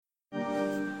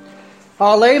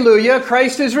Alleluia,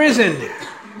 Christ is risen.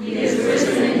 He is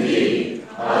risen indeed.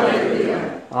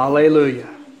 Alleluia. Alleluia.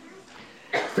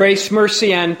 Grace,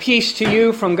 mercy, and peace to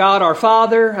you from God our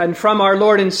Father and from our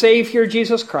Lord and Savior,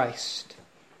 Jesus Christ.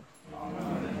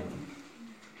 Amen.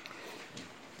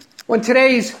 When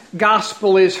today's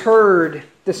gospel is heard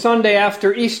the Sunday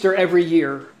after Easter every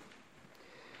year,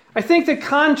 I think the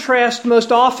contrast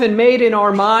most often made in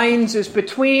our minds is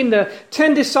between the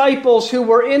 10 disciples who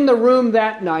were in the room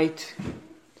that night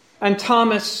and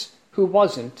Thomas who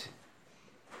wasn't.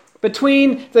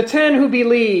 Between the 10 who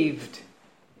believed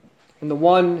and the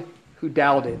one who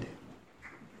doubted.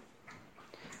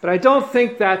 But I don't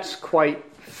think that's quite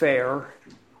fair.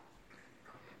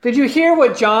 Did you hear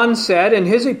what John said in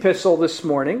his epistle this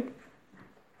morning?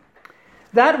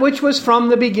 That which was from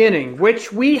the beginning,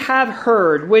 which we have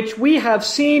heard, which we have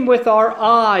seen with our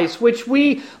eyes, which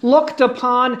we looked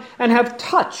upon and have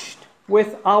touched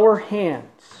with our hands.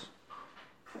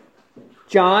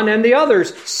 John and the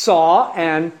others saw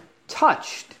and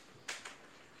touched.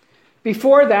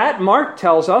 Before that, Mark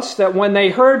tells us that when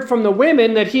they heard from the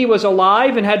women that he was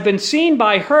alive and had been seen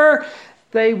by her,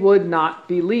 they would not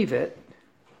believe it.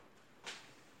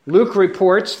 Luke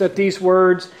reports that these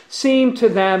words seemed to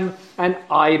them an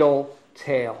idle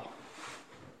tale.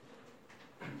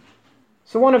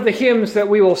 So one of the hymns that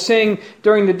we will sing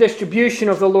during the distribution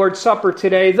of the Lord's Supper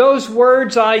today, those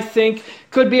words, I think,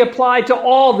 could be applied to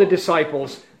all the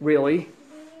disciples, really.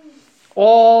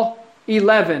 All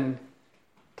 11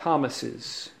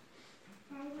 Thomases.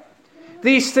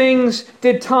 These things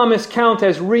did Thomas count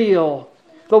as real: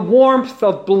 the warmth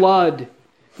of blood,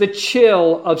 the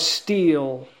chill of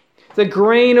steel, the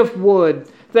grain of wood,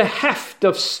 the heft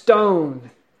of stone,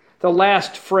 the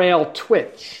last frail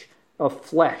twitch of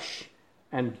flesh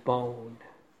and bone.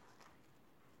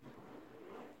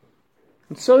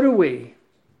 And so do we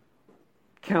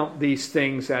count these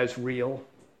things as real.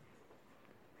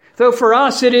 Though for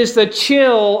us it is the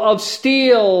chill of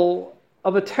steel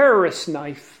of a terrorist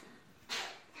knife,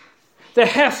 the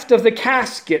heft of the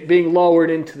casket being lowered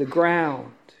into the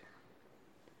ground,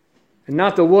 and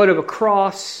not the wood of a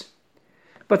cross,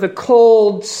 but the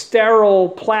cold, sterile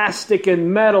plastic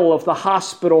and metal of the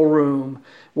hospital room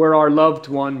where our loved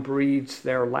one breathes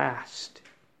their last.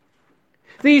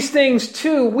 These things,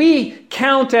 too, we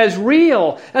count as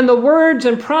real, and the words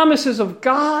and promises of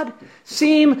God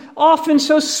seem often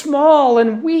so small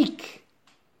and weak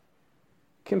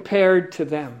compared to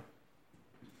them,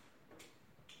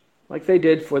 like they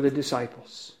did for the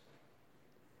disciples.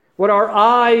 What our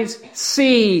eyes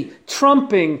see,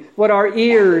 trumping what our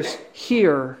ears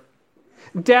hear.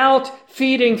 Doubt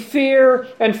feeding fear,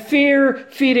 and fear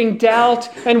feeding doubt,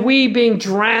 and we being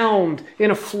drowned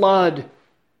in a flood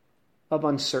of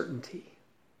uncertainty.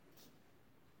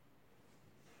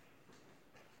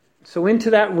 So into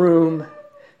that room,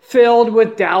 filled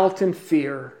with doubt and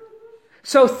fear,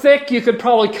 so thick you could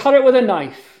probably cut it with a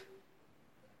knife,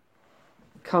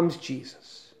 comes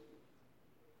Jesus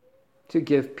to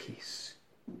give peace.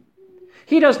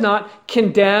 He does not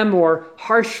condemn or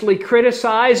harshly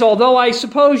criticize, although I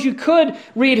suppose you could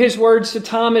read his words to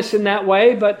Thomas in that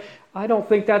way, but I don't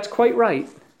think that's quite right.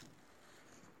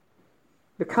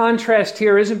 The contrast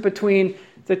here isn't between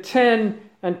the 10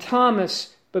 and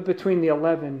Thomas, but between the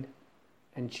 11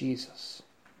 and Jesus.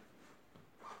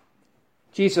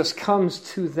 Jesus comes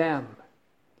to them,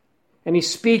 and he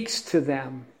speaks to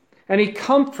them, and he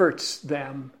comforts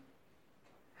them.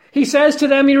 He says to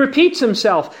them, he repeats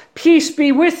himself, "Peace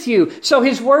be with you." So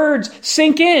his words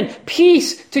sink in.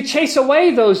 Peace to chase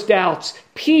away those doubts.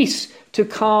 Peace to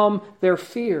calm their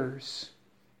fears.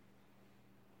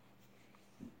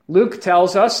 Luke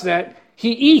tells us that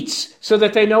he eats so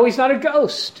that they know he's not a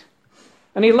ghost.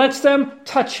 And he lets them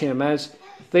touch him as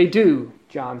they do,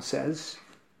 John says.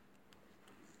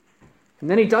 And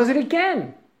then he does it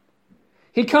again.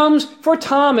 He comes for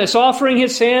Thomas, offering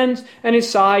his hands and his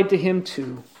side to him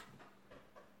too.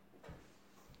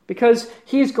 Because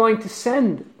he's going to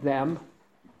send them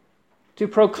to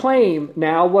proclaim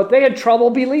now what they had trouble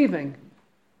believing.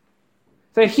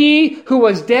 That he who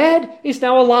was dead is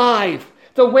now alive.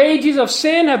 The wages of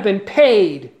sin have been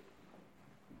paid.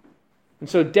 And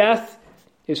so death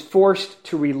is forced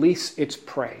to release its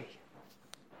prey.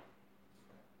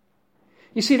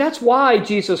 You see, that's why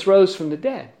Jesus rose from the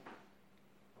dead.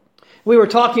 We were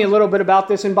talking a little bit about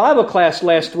this in Bible class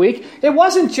last week. It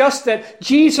wasn't just that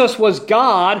Jesus was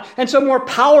God and so more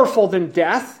powerful than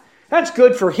death. That's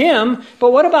good for him.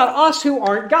 But what about us who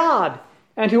aren't God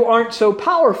and who aren't so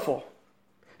powerful?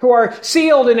 Who are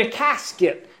sealed in a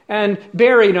casket and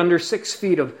buried under 6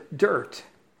 feet of dirt.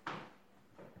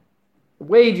 The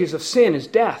wages of sin is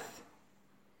death.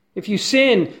 If you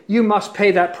sin, you must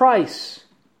pay that price.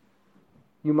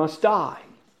 You must die.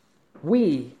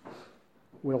 We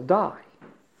will die.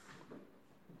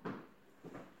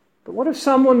 But what if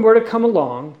someone were to come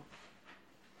along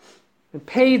and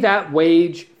pay that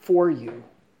wage for you?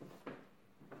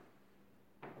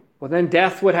 Well, then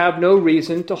death would have no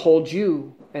reason to hold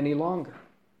you any longer.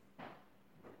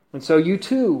 And so you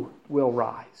too will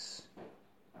rise.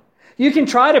 You can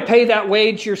try to pay that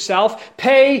wage yourself,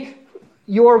 pay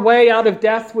your way out of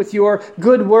death with your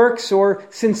good works or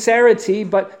sincerity,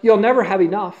 but you'll never have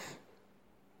enough.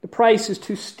 The price is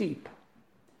too steep.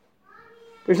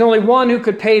 There's only one who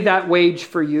could pay that wage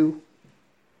for you: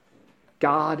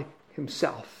 God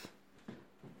himself.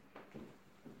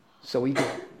 So he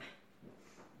did.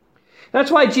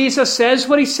 That's why Jesus says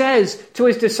what he says to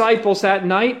his disciples that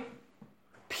night.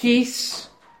 Peace.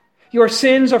 Your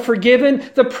sins are forgiven.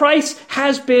 The price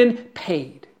has been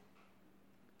paid.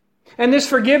 And this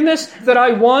forgiveness that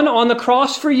I won on the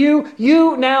cross for you,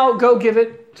 you now go give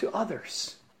it to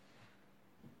others.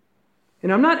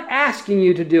 And I'm not asking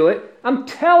you to do it. I'm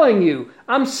telling you.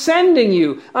 I'm sending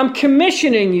you. I'm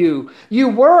commissioning you. You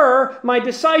were my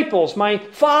disciples, my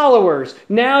followers.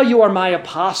 Now you are my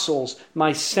apostles,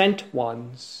 my sent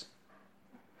ones.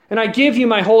 And I give you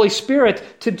my Holy Spirit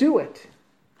to do it.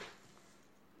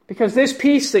 Because this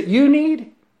peace that you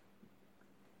need,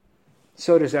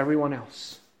 so does everyone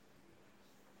else.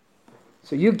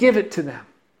 So you give it to them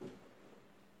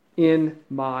in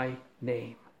my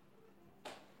name.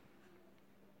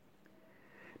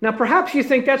 Now, perhaps you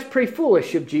think that's pretty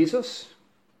foolish of Jesus.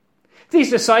 These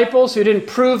disciples who didn't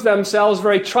prove themselves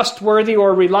very trustworthy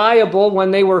or reliable when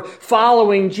they were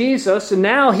following Jesus, and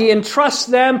now he entrusts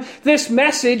them this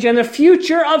message and the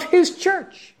future of his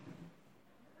church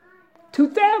to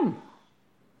them.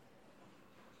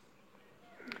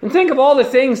 And think of all the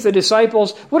things the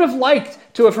disciples would have liked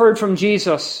to have heard from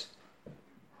Jesus.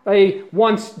 A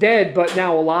once dead but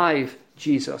now alive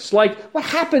Jesus. Like, what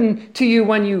happened to you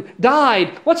when you died?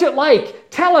 What's it like?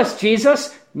 Tell us,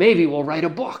 Jesus. Maybe we'll write a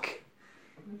book.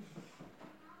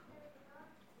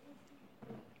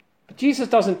 But Jesus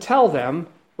doesn't tell them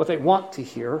what they want to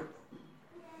hear,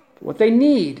 but what they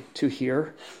need to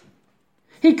hear.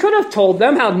 He could have told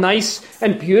them how nice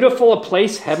and beautiful a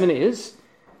place heaven is.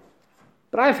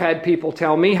 But I've had people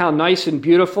tell me how nice and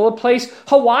beautiful a place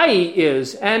Hawaii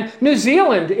is, and New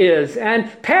Zealand is,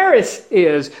 and Paris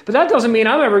is. But that doesn't mean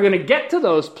I'm ever going to get to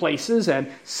those places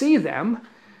and see them.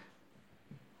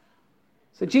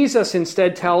 So Jesus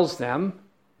instead tells them,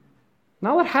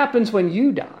 not what happens when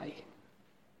you die,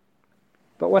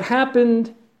 but what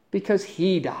happened because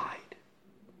he died.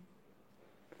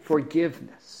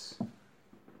 Forgiveness.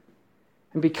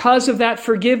 And because of that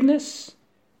forgiveness,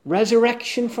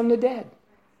 resurrection from the dead.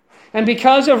 And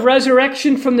because of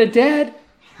resurrection from the dead,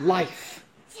 life.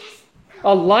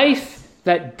 A life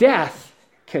that death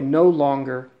can no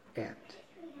longer end.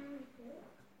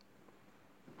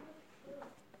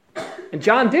 And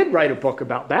John did write a book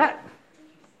about that.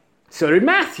 So did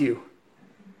Matthew.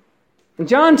 And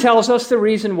John tells us the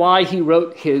reason why he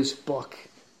wrote his book.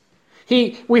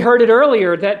 We heard it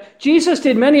earlier that Jesus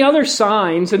did many other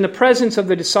signs in the presence of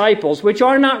the disciples, which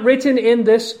are not written in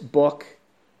this book.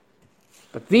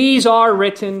 But these are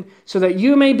written so that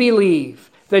you may believe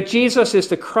that Jesus is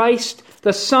the Christ,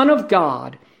 the Son of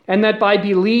God, and that by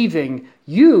believing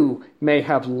you may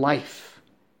have life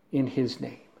in his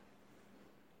name.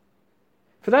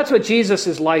 For that's what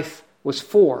Jesus' life was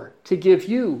for, to give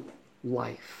you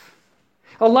life.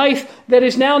 A life that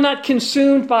is now not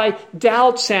consumed by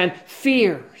doubts and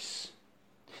fears.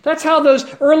 That's how those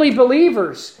early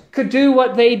believers could do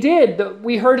what they did, that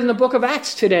we heard in the book of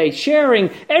Acts today, sharing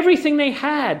everything they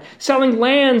had, selling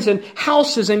lands and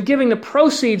houses and giving the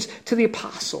proceeds to the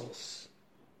apostles.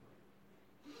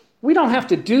 We don't have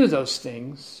to do those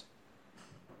things,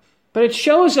 but it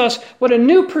shows us what a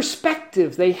new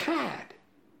perspective they had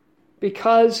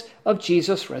because of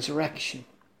Jesus' resurrection.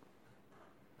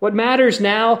 What matters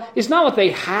now is not what they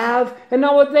have and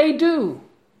not what they do,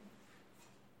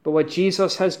 but what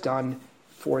Jesus has done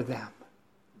for them.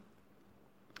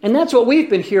 And that's what we've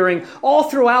been hearing all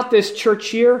throughout this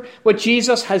church year, what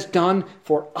Jesus has done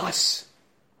for us.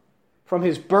 From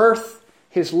his birth,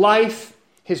 his life,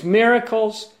 his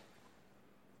miracles,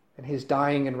 and his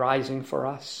dying and rising for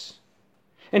us.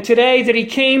 And today that he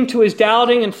came to his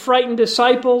doubting and frightened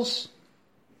disciples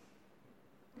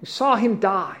who saw him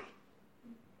die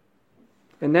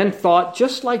and then thought,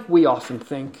 just like we often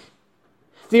think,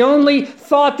 the only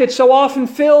thought that so often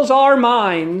fills our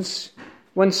minds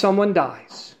when someone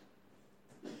dies.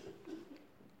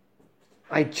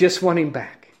 I just want him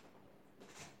back.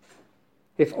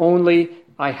 If only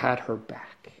I had her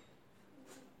back.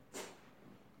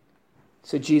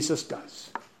 So Jesus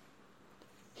does.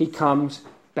 He comes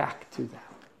back to them.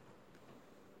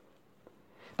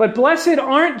 But blessed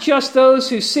aren't just those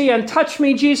who see and touch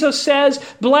me, Jesus says.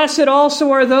 Blessed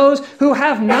also are those who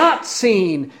have not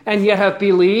seen and yet have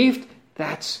believed.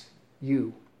 That's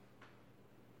you.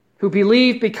 Who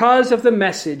believe because of the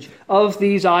message of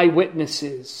these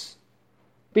eyewitnesses.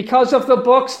 Because of the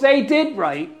books they did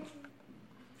write.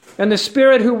 And the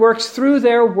Spirit who works through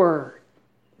their word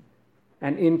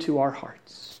and into our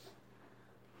hearts.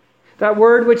 That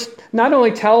word which not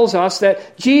only tells us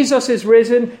that Jesus is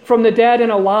risen from the dead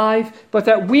and alive, but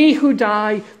that we who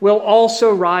die will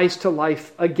also rise to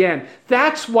life again.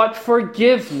 That's what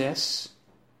forgiveness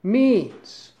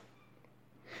means.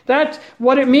 That's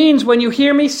what it means when you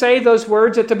hear me say those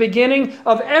words at the beginning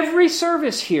of every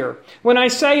service here. When I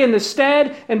say, in the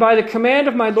stead and by the command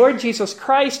of my Lord Jesus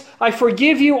Christ, I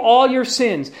forgive you all your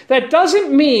sins. That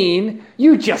doesn't mean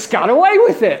you just got away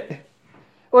with it.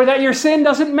 Or that your sin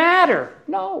doesn't matter.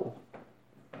 No.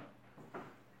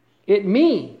 It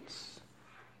means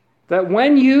that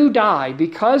when you die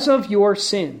because of your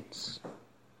sins,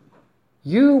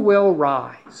 you will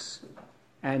rise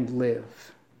and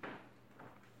live.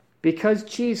 Because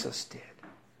Jesus did.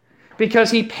 Because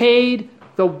he paid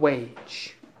the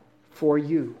wage for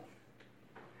you.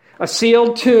 A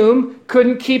sealed tomb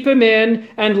couldn't keep him in,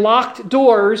 and locked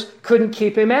doors couldn't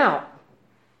keep him out.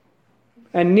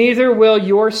 And neither will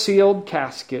your sealed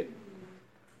casket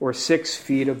or 6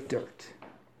 feet of dirt.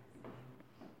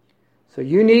 So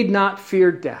you need not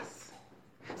fear death,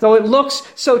 though it looks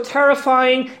so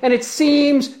terrifying and it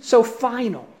seems so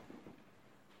final.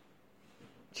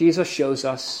 Jesus shows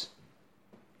us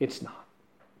it's not.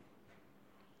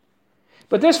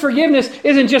 But this forgiveness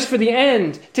isn't just for the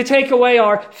end, to take away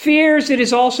our fears. It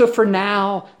is also for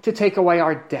now, to take away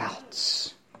our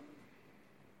doubts.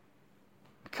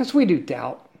 Because we do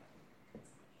doubt.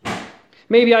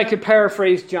 Maybe I could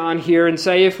paraphrase John here and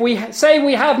say, if we say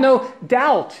we have no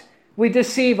doubt, we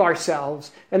deceive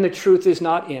ourselves and the truth is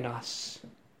not in us.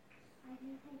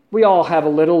 We all have a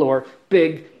little or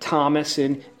big Thomas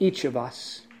in each of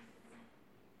us.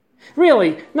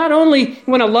 Really, not only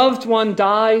when a loved one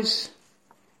dies,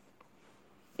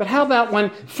 but how about when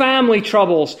family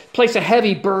troubles place a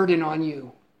heavy burden on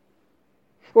you?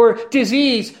 Or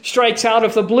disease strikes out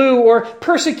of the blue, or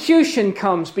persecution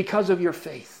comes because of your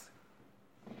faith.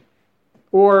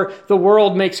 Or the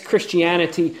world makes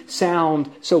Christianity sound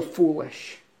so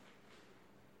foolish.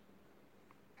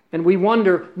 And we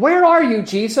wonder, where are you,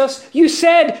 Jesus? You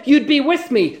said you'd be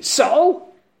with me. So?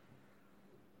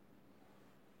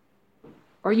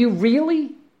 Are you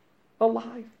really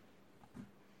alive?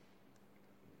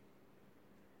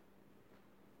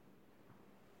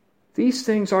 These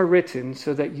things are written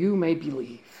so that you may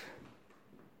believe.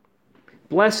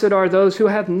 Blessed are those who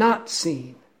have not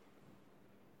seen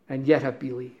and yet have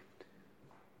believed.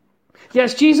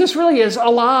 Yes, Jesus really is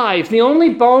alive. The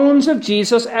only bones of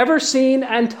Jesus ever seen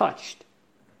and touched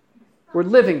were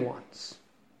living ones,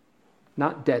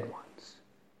 not dead ones.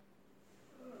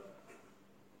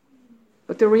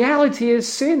 But the reality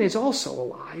is sin is also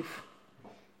alive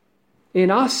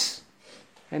in us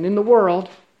and in the world.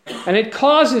 And it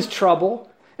causes trouble,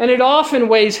 and it often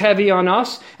weighs heavy on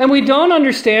us, and we don't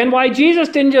understand why Jesus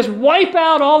didn't just wipe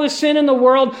out all the sin in the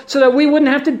world so that we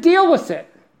wouldn't have to deal with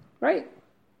it, right?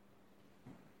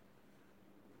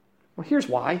 Well, here's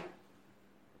why.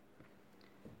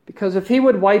 Because if he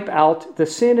would wipe out the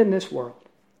sin in this world,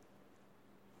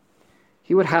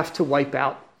 he would have to wipe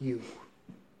out you.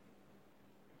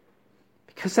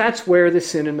 Because that's where the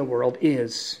sin in the world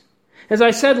is. As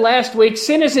I said last week,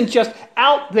 sin isn't just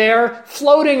out there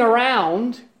floating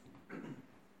around.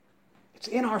 It's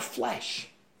in our flesh.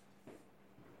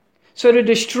 So to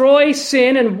destroy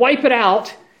sin and wipe it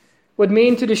out would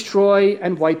mean to destroy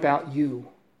and wipe out you.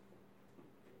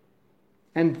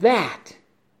 And that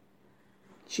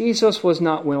Jesus was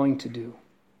not willing to do.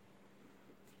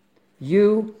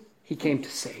 You, he came to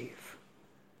save.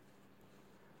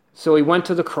 So he went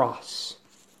to the cross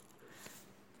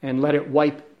and let it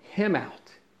wipe him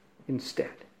out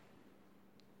instead.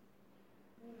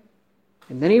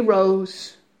 And then he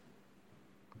rose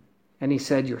and he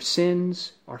said, your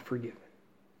sins are forgiven.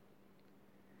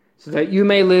 So that you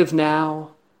may live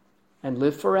now and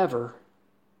live forever.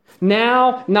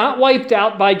 Now, not wiped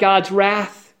out by God's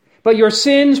wrath, but your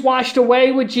sins washed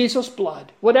away with Jesus'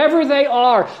 blood. Whatever they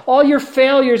are, all your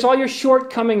failures, all your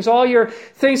shortcomings, all your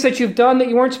things that you've done that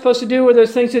you weren't supposed to do, or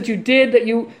those things that you did that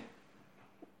you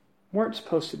weren't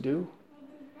supposed to do.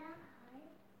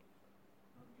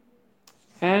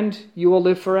 And you will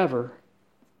live forever.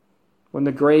 when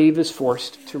the grave is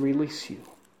forced to release you.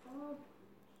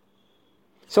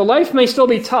 So life may still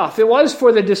be tough. It was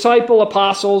for the disciple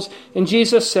apostles, and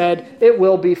Jesus said it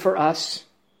will be for us.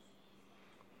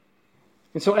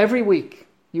 And so every week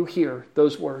you hear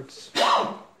those words.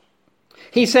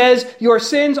 He says, your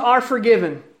sins are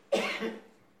forgiven.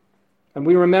 And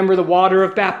we remember the water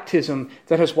of baptism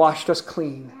that has washed us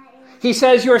clean. He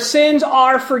says, your sins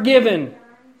are forgiven.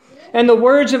 And the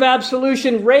words of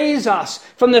absolution raise us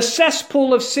from the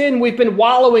cesspool of sin we've been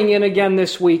wallowing in again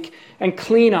this week and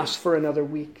clean us for another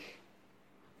week.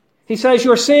 He says,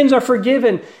 your sins are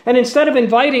forgiven. And instead of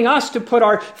inviting us to put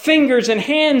our fingers and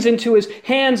hands into his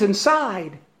hands and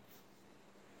side,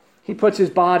 he puts his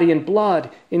body and blood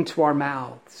into our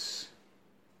mouths,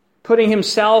 putting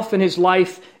himself and his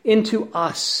life into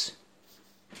us,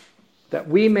 that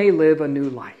we may live a new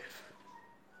life.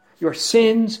 Your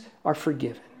sins are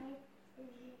forgiven.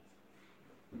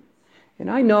 And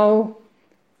I know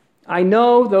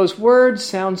those words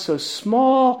sound so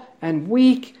small and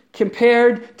weak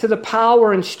compared to the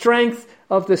power and strength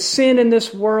of the sin in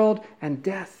this world and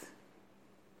death.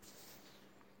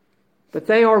 But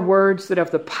they are words that have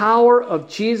the power of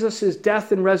Jesus'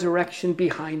 death and resurrection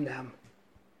behind them.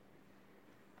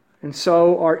 And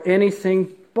so are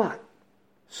anything but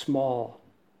small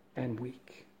and weak.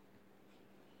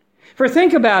 For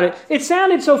think about it. It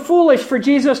sounded so foolish for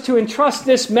Jesus to entrust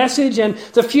this message and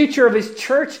the future of his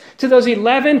church to those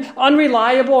 11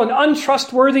 unreliable and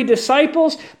untrustworthy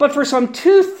disciples. But for some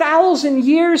 2,000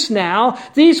 years now,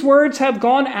 these words have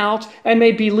gone out and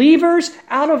made believers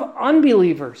out of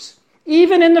unbelievers,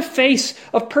 even in the face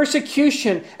of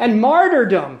persecution and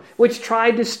martyrdom, which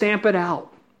tried to stamp it out.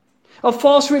 Of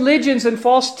false religions and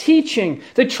false teaching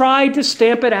that tried to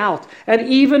stamp it out, and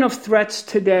even of threats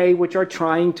today which are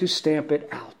trying to stamp it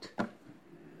out.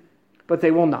 But they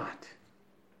will not.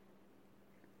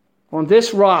 On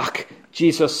this rock,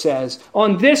 Jesus says,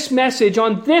 on this message,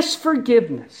 on this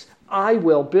forgiveness, I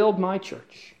will build my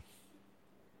church.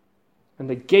 And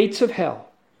the gates of hell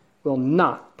will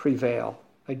not prevail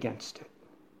against it.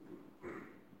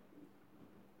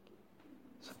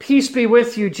 So peace be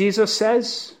with you, Jesus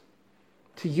says.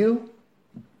 To you,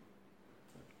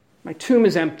 my tomb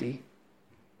is empty.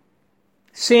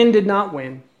 Sin did not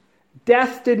win.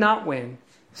 Death did not win.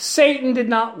 Satan did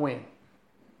not win.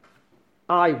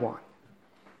 I won.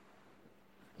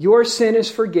 Your sin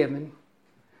is forgiven.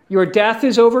 Your death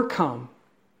is overcome.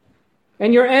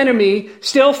 And your enemy,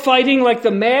 still fighting like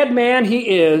the madman he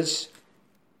is,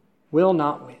 will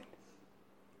not win.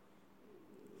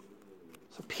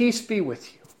 So peace be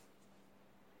with you.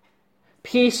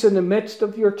 Peace in the midst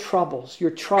of your troubles, your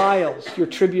trials, your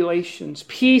tribulations.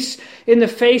 Peace in the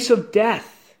face of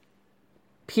death.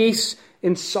 Peace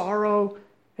in sorrow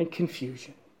and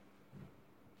confusion.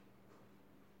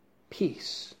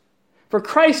 Peace. For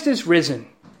Christ is risen.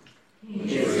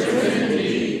 He is risen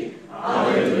indeed.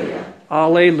 Alleluia.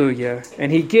 Alleluia.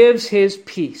 And he gives his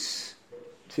peace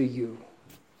to you.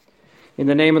 In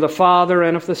the name of the Father,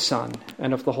 and of the Son,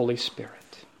 and of the Holy Spirit.